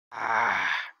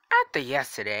birthday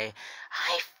yesterday.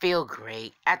 I feel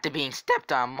great. After being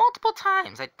stepped on multiple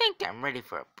times, I think I'm ready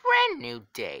for a brand new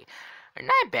day. And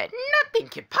I bet nothing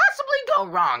can possibly go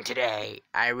wrong today.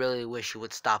 I really wish you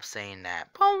would stop saying that.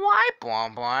 But why,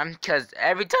 Blom Blom? Because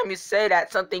every time you say that,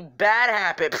 something bad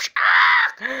happens.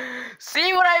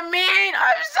 See what I mean?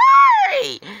 I'm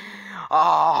sorry!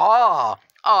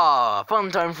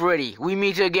 Funtime Freddy, we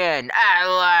meet again, at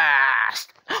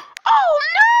last! Oh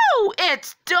no!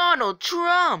 It's Donald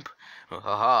Trump!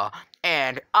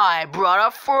 And I brought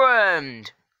a friend!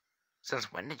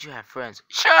 Since when did you have friends?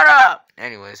 Shut up!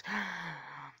 Anyways,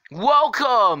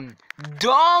 welcome,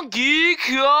 Donkey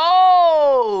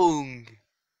Kong!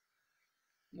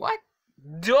 What?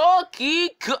 Donkey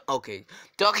Kong? Okay,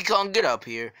 Donkey Kong, get up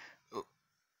here.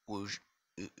 Is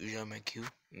that my cue?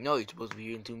 No, you're supposed to be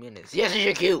here in 2 minutes. Yes, it's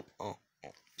your cue! Oh,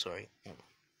 sorry.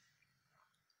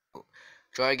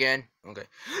 Try again. Okay.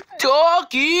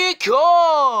 Donkey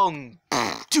Kong!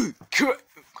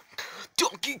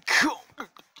 Donkey Kong!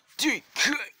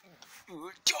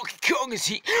 Donkey Kong is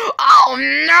he? Oh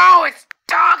no! It's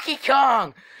Donkey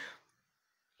Kong!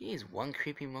 He is one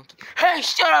creepy monkey. Hey,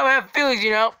 shut up! I have feelings,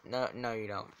 you know. No, you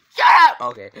don't. Shut up!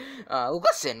 Okay.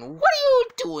 Listen. What are you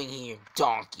doing here,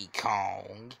 Donkey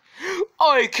Kong?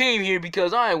 I came here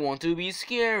because I want to be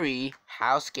scary.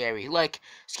 How scary? Like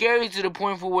scary to the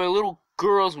point for where little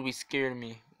girls would be scared of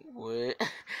me. What?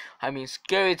 I mean,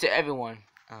 scary to everyone.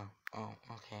 Oh,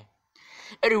 okay.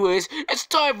 Anyways, it's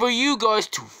time for you guys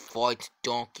to fight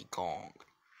Donkey Kong.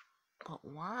 But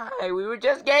why? We were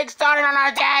just getting started on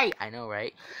our day! I know,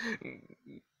 right? I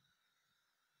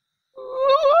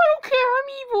don't care, I'm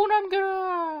evil and I'm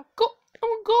gonna go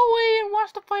away and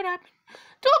watch the fight happen.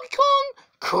 Donkey Kong,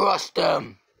 crush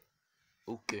them!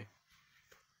 Okay.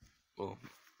 Oh,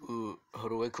 how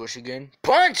do I crush again?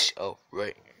 Punch! Oh,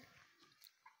 right.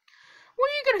 What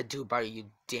are you gonna do about it, you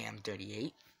damn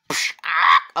 38?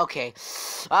 Okay.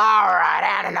 Alright, I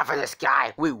had enough of this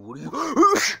guy. Wait, what are you?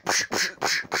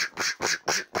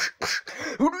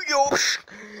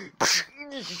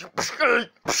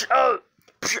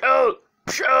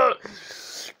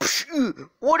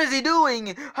 What is he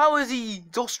doing? How is he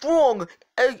so strong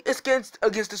against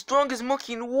the strongest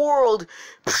monkey in the world?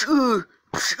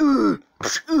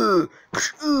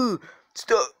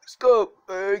 Stop.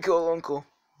 I call Uncle.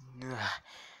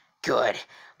 Good.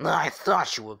 I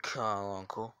thought you would call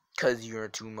Uncle, 'cause you're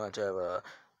too much of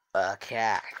a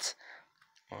cat.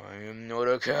 I am not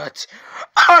a cat.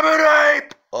 I'm an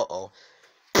ape! Uh-oh.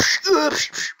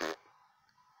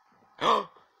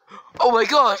 Oh my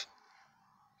gosh!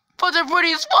 Funtime Freddy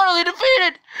is finally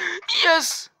defeated!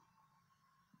 Yes!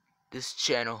 This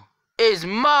channel is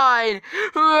mine!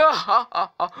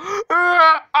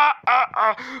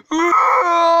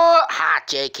 Ha,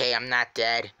 JK, I'm not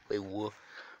dead. Wait, what?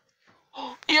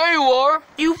 Yeah, you are.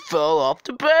 You fell off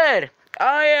the bed.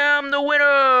 I am the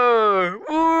winner.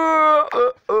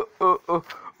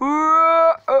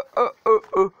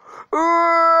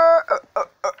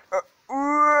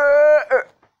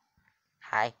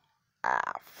 Hi.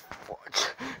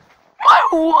 What? My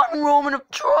one moment of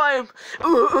triumph.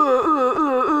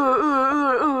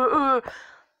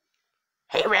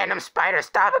 Hey, random spider,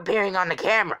 stop appearing on the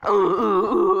camera.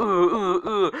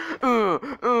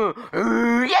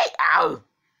 Yay! Ow!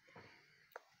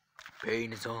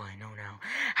 Pain is all I know now.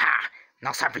 Ha!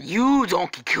 Now it's time for you,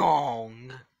 Donkey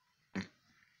Kong.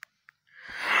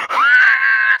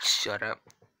 Shut up.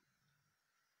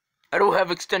 I don't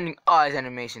have extending eyes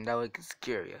animation that would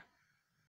scare you.